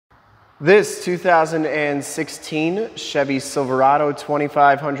This 2016 Chevy Silverado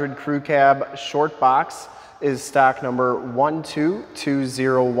 2500 Crew Cab Short Box is stock number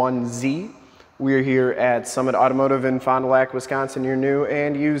 12201Z. We're here at Summit Automotive in Fond du Lac, Wisconsin, your new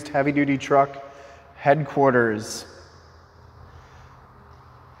and used heavy-duty truck headquarters.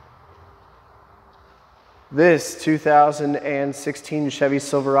 This 2016 Chevy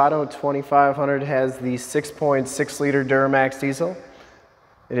Silverado 2500 has the 6.6-liter Duramax diesel.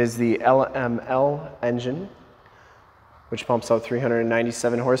 It is the LML engine, which pumps out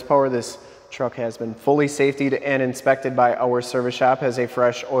 397 horsepower. This truck has been fully safetied and inspected by our service shop, has a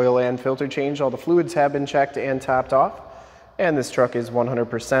fresh oil and filter change. All the fluids have been checked and topped off, and this truck is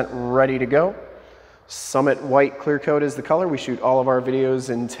 100% ready to go. Summit White Clear Coat is the color. We shoot all of our videos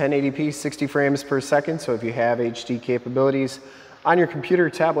in 1080p, 60 frames per second, so if you have HD capabilities on your computer,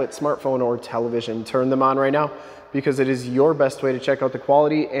 tablet, smartphone, or television, turn them on right now, because it is your best way to check out the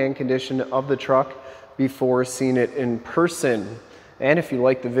quality and condition of the truck before seeing it in person. And if you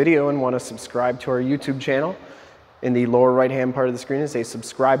like the video and want to subscribe to our YouTube channel, in the lower right hand part of the screen is a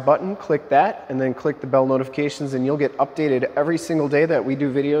subscribe button. Click that and then click the bell notifications, and you'll get updated every single day that we do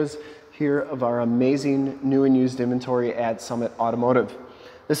videos here of our amazing new and used inventory at Summit Automotive.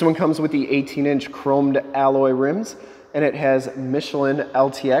 This one comes with the 18-inch chromed alloy rims, and it has Michelin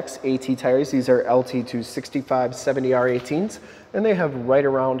L.T.C.H AT tires. These are LT 265 70R18s, and they have right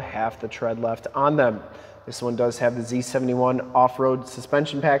around half the tread left on them. This one does have the Z71 off-road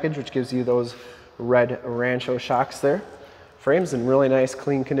suspension package, which gives you those red Rancho shocks there. Frame's in really nice,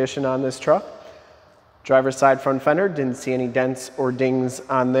 clean condition on this truck. Driver's side front fender, didn't see any dents or dings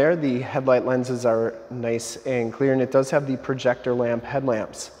on there. The headlight lenses are nice and clear, and it does have the projector lamp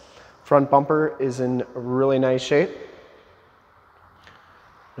headlamps. Front bumper is in really nice shape.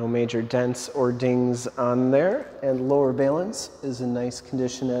 No major dents or dings on there, and lower valence is in nice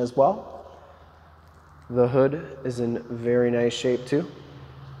condition as well. The hood is in very nice shape too.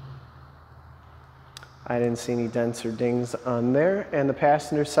 I didn't see any dents or dings on there, and the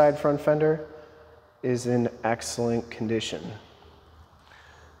passenger side front fender is in excellent condition.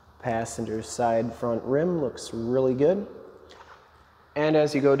 Passenger side front rim looks really good. And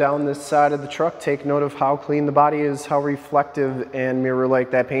as you go down this side of the truck, take note of how clean the body is, how reflective and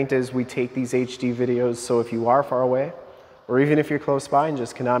mirror-like that paint is. We take these HD videos, so if you are far away, or even if you're close by and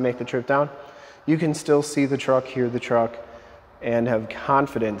just cannot make the trip down, you can still see the truck, hear the truck, and have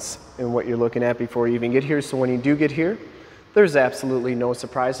confidence in what you're looking at before you even get here. So when you do get here, there's absolutely no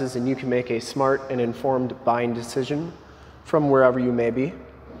surprises, and you can make a smart and informed buying decision from wherever you may be.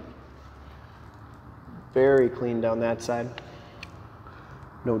 Very clean down that side.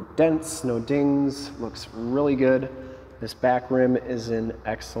 No dents, no dings, looks really good. This back rim is in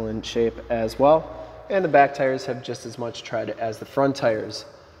excellent shape as well. And the back tires have just as much tread as the front tires.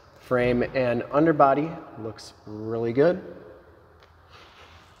 Frame and underbody looks really good.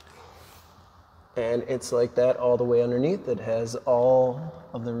 And it's like that all the way underneath. It has all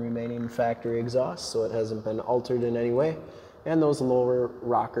of the remaining factory exhaust, so it hasn't been altered in any way. And those lower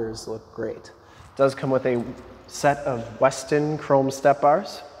rockers look great. It does come with a set of Westin chrome step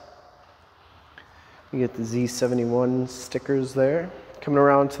bars. You get the Z71 stickers there. Coming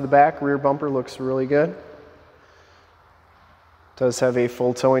around to the back, rear bumper looks really good. Does have a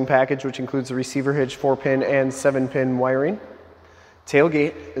full towing package, which includes a receiver hitch, 4-pin and 7-pin wiring.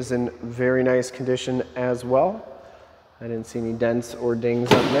 Tailgate is in very nice condition as well. I didn't see any dents or dings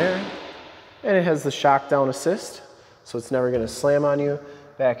on there. And it has the shock down assist, so it's never going to slam on you.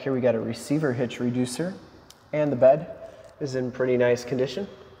 Back here we got a receiver hitch reducer. And the bed is in pretty nice condition.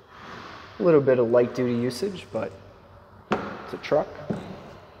 A little bit of light duty usage, but it's a truck.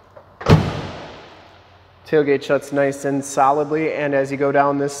 Tailgate shuts nice and solidly, and as you go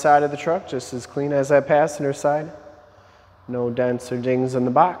down this side of the truck, just as clean as that passenger side. No dents or dings in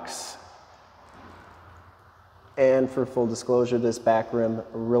the box. And for full disclosure, this back rim,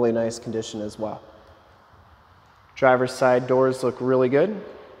 really nice condition as well. Driver's side doors look really good.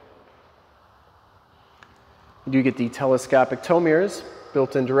 You do get the telescopic tow mirrors,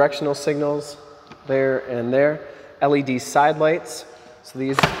 built-in directional signals there and there, LED side lights, so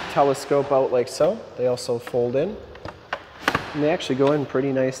these telescope out like so. They also fold in, and they actually go in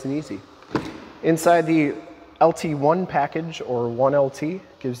pretty nice and easy. Inside the LT1 package, or 1LT,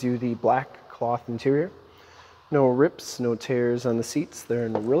 gives you the black cloth interior. No rips, no tears on the seats. They're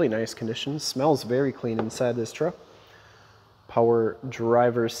in really nice condition. Smells very clean inside this truck. Power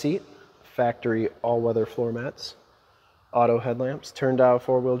driver's seat. Factory all-weather floor mats, auto headlamps, turn dial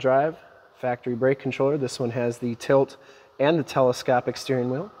 4-wheel drive, factory brake controller. This one has the tilt and the telescopic steering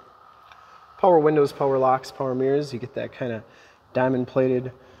wheel. Power windows, power locks, power mirrors. You get that kind of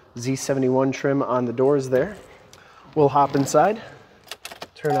diamond-plated Z71 trim on the doors there. We'll hop inside,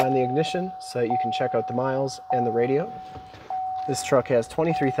 turn on the ignition so that you can check out the miles and the radio. This truck has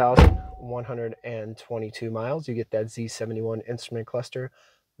 23,122 miles. You get that Z71 instrument cluster,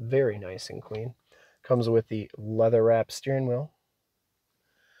 very nice and clean. Comes with the leather wrap steering wheel,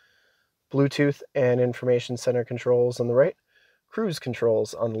 Bluetooth and information center controls on the right, cruise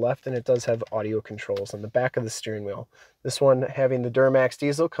controls on the left, and it does have audio controls on the back of the steering wheel. This one, having the Duramax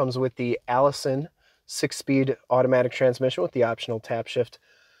diesel, comes with the Allison 6-speed automatic transmission with the optional tap shift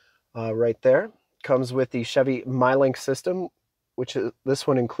right there. Comes with the Chevy MyLink system, which this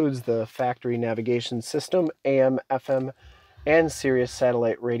one includes the factory navigation system, AM, FM, and Sirius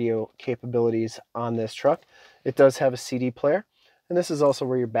satellite radio capabilities on this truck. It does have a CD player, and this is also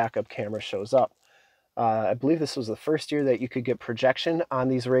where your backup camera shows up. I believe this was the first year that you could get projection on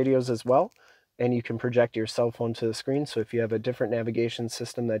these radios as well, and you can project your cell phone to the screen. So if you have a different navigation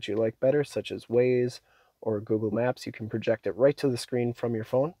system that you like better, such as Waze or Google Maps, you can project it right to the screen from your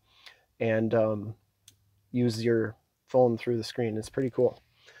phone and use your phone through the screen. It's pretty cool.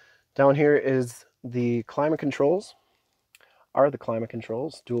 Down here is the climate controls.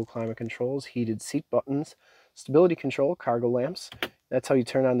 Dual climate controls, heated seat buttons, stability control, cargo lamps. That's how you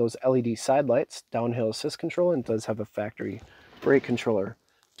turn on those LED side lights, downhill assist control, and it does have a factory brake controller.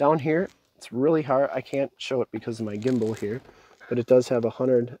 Down here, it's really hard. I can't show it because of my gimbal here, but it does have a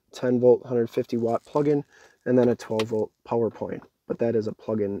 110 volt, 150 watt plug-in, and then a 12 volt power point. But that is a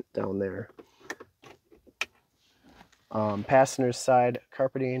plug-in down there. Passenger side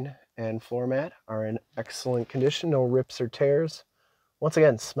carpeting and floor mat are in excellent condition, no rips or tears. Once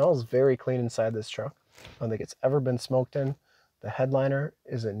again, smells very clean inside this truck. I don't think it's ever been smoked in. The headliner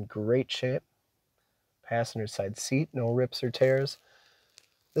is in great shape. Passenger side seat, no rips or tears.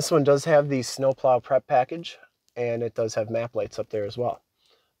 This one does have the snowplow prep package, and it does have map lights up there as well.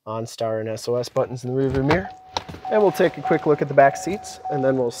 OnStar and SOS buttons in the rearview mirror. And we'll take a quick look at the back seats, and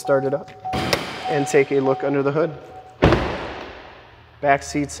then we'll start it up and take a look under the hood. Back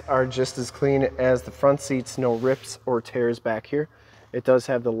seats are just as clean as the front seats, no rips or tears back here. It does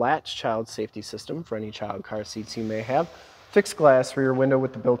have the Latch child safety system for any child car seats you may have. Fixed glass rear window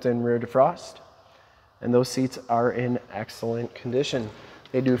with the built-in rear defrost. And those seats are in excellent condition.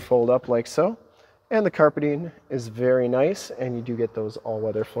 They do fold up like so. And the carpeting is very nice, and you do get those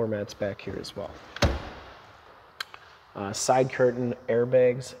all-weather floor mats back here as well. Side curtain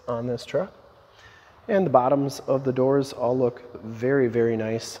airbags on this truck. And the bottoms of the doors all look very, very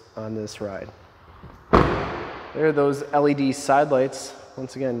nice on this ride. There are those LED side lights.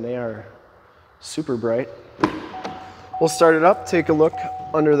 Once again, they are super bright. We'll start it up, take a look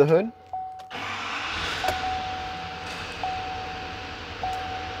under the hood.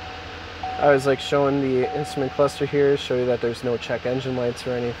 I always like showing the instrument cluster here, show you that there's no check engine lights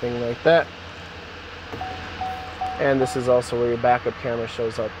or anything like that. And this is also where your backup camera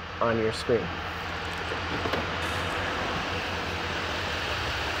shows up on your screen.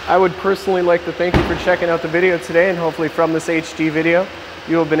 I would personally like to thank you for checking out the video today, and hopefully from this HD video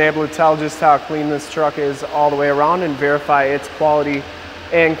you have been able to tell just how clean this truck is all the way around and verify its quality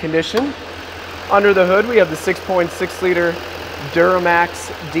and condition. Under the hood we have the 6.6 liter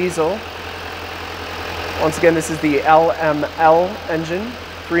Duramax diesel. Once again, this is the LML engine,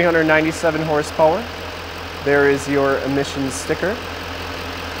 397 horsepower. There is your emissions sticker.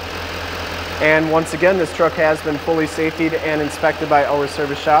 And once again, this truck has been fully safetied and inspected by our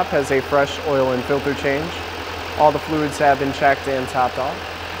service shop, has a fresh oil and filter change. All the fluids have been checked and topped off.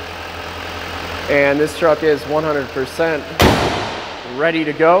 And this truck is 100% ready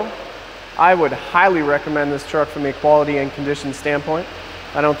to go. I would highly recommend this truck from a quality and condition standpoint.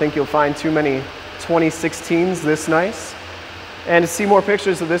 I don't think you'll find too many 2016s this nice. And to see more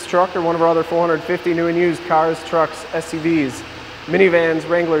pictures of this truck or one of our other 450 new and used cars, trucks, SUVs, minivans,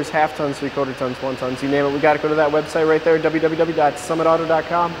 Wranglers, half tons, 3/4 tons, 1 tons, you name it, we got to go to that website right there,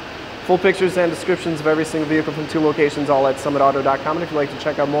 www.summitauto.com. Full pictures and descriptions of every single vehicle from 2 locations, all at summitauto.com. And if you'd like to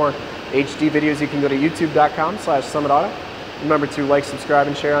check out more HD videos, you can go to youtube.com/summitauto. Remember to like, subscribe,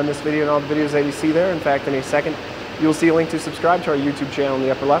 and share on this video and all the videos that you see there. In fact, in a second, you'll see a link to subscribe to our YouTube channel in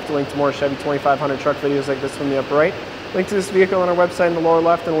the upper left, a link to more Chevy 2500 truck videos like this one in the upper right, link to this vehicle on our website in the lower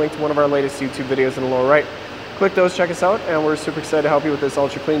left, and a link to one of our latest YouTube videos in the lower right. Click those, check us out, and we're super excited to help you with this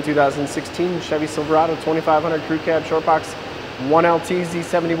ultra clean 2016 Chevy Silverado 2500 Crew Cab Shortbox 1LT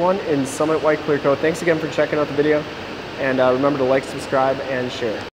Z71 in Summit White Clear Coat. Thanks again for checking out the video, and remember to like, subscribe, and share.